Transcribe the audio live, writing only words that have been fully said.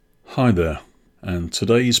Hi there, and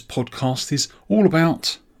today's podcast is all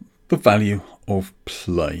about the value of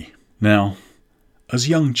play. Now, as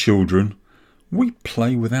young children, we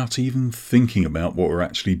play without even thinking about what we're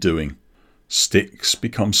actually doing. Sticks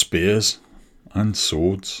become spears and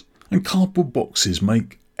swords, and cardboard boxes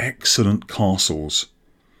make excellent castles.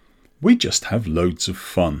 We just have loads of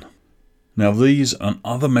fun. Now, these and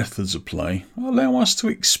other methods of play allow us to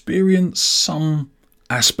experience some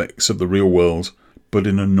aspects of the real world, but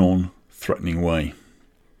in a non-threatening way.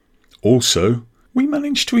 Also, we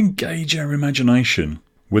manage to engage our imagination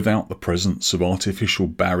without the presence of artificial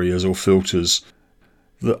barriers or filters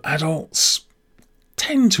that adults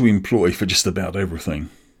tend to employ for just about everything.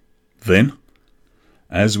 Then,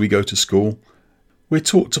 as we go to school, we're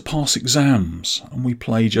taught to pass exams and we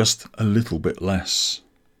play just a little bit less.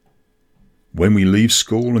 When we leave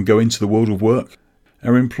school and go into the world of work,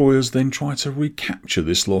 our employers then try to recapture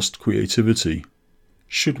this lost creativity.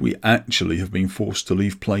 Should we actually have been forced to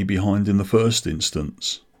leave play behind in the first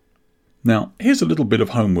instance? Now, here's a little bit of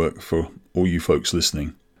homework for all you folks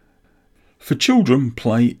listening. For children,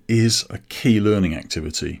 play is a key learning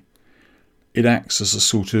activity. It acts as a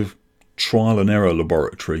sort of trial and error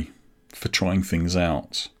laboratory for trying things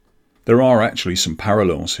out. There are actually some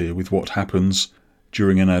parallels here with what happens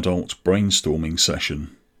during an adult brainstorming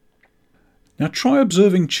session. Now try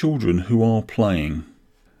observing children who are playing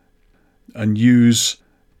and use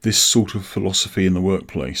this sort of philosophy in the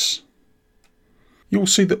workplace. You'll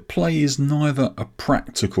see that play is neither a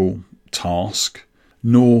practical task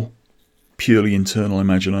nor purely internal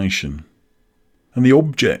imagination. And the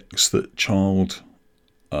objects that child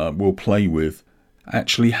will play with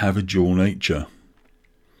actually have a dual nature.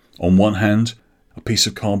 On one hand, a piece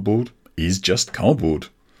of cardboard is just cardboard.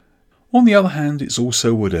 On the other hand, it's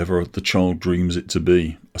also whatever the child dreams it to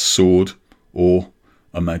be, a sword or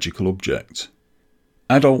a magical object.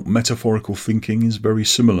 Adult metaphorical thinking is very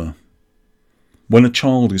similar. When a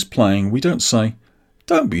child is playing, we don't say,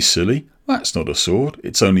 "Don't be silly, that's not a sword,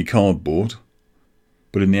 it's only cardboard."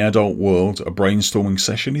 But in the adult world, a brainstorming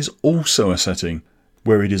session is also a setting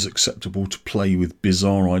where it is acceptable to play with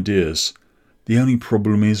bizarre ideas. The only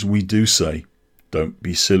problem is we do say, "Don't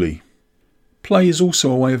be silly." Play is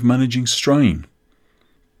also a way of managing strain.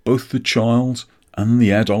 Both the child and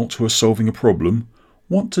the adult who are solving a problem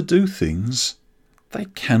want to do things they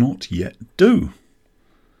cannot yet do.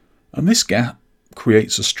 And this gap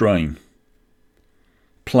creates a strain.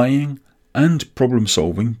 Playing and problem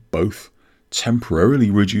solving both temporarily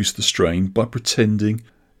reduce the strain by pretending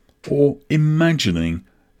or imagining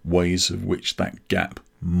ways of which that gap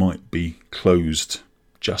might be closed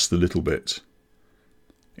just a little bit.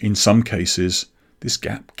 In some cases, this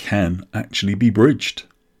gap can actually be bridged.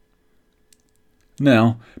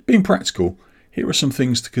 Now, being practical, here are some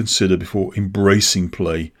things to consider before embracing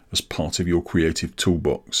play as part of your creative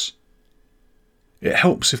toolbox. It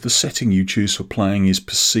helps if the setting you choose for playing is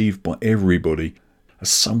perceived by everybody as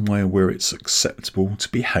somewhere where it's acceptable to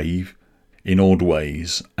behave in odd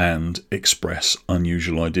ways and express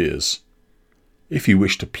unusual ideas. If you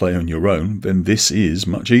wish to play on your own, then this is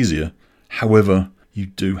much easier. However, you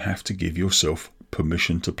do have to give yourself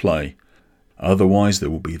permission to play. Otherwise, there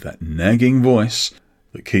will be that nagging voice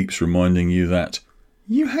that keeps reminding you that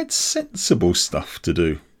you had sensible stuff to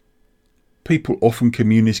do. People often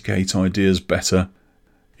communicate ideas better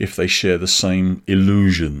if they share the same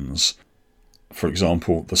illusions. For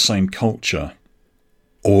example, the same culture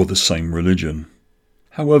or the same religion.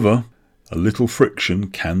 However, a little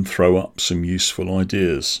friction can throw up some useful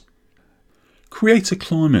ideas. Create a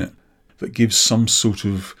climate that gives some sort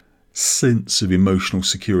of sense of emotional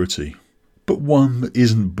security, but one that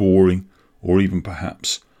isn't boring or even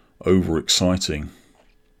perhaps overexciting.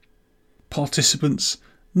 Participants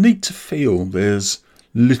need to feel there's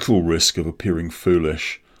little risk of appearing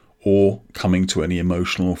foolish or coming to any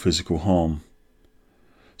emotional or physical harm.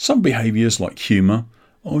 Some behaviours like humour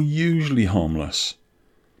are usually harmless,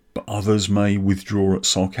 but others may withdraw at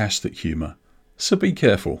sarcastic humour, so be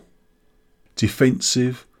careful.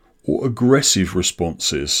 Defensive or aggressive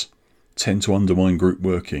responses tend to undermine group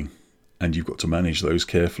working, and you've got to manage those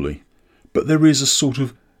carefully. But there is a sort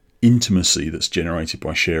of intimacy that's generated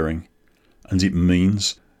by sharing, and it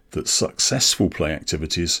means that successful play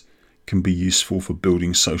activities can be useful for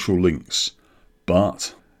building social links.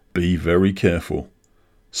 But be very careful.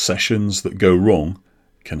 Sessions that go wrong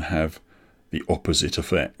can have the opposite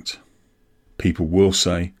effect. People will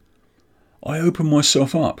say, "I opened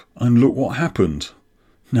myself up and look what happened."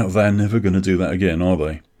 Now, they're never going to do that again, are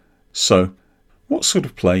they? So, what sort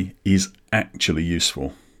of play is actually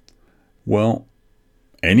useful? Well,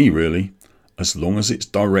 any really, as long as it's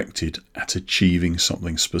directed at achieving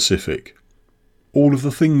something specific. All of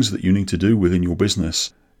the things that you need to do within your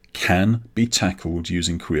business can be tackled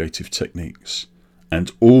using creative techniques,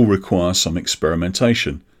 and all require some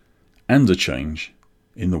experimentation and a change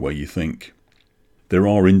in the way you think. There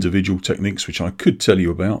are individual techniques which I could tell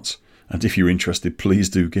you about, and if you're interested, please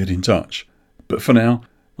do get in touch. But for now,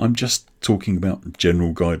 I'm just talking about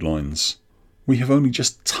general guidelines. We have only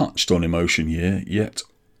just touched on emotion here, yet,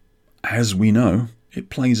 as we know, it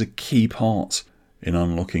plays a key part in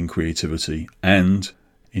unlocking creativity and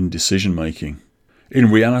in decision making. In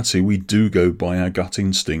reality, we do go by our gut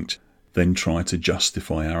instinct, then try to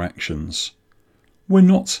justify our actions. We're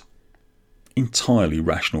not entirely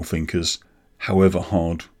rational thinkers, however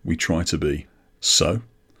hard we try to be. So,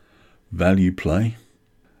 value play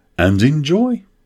and enjoy.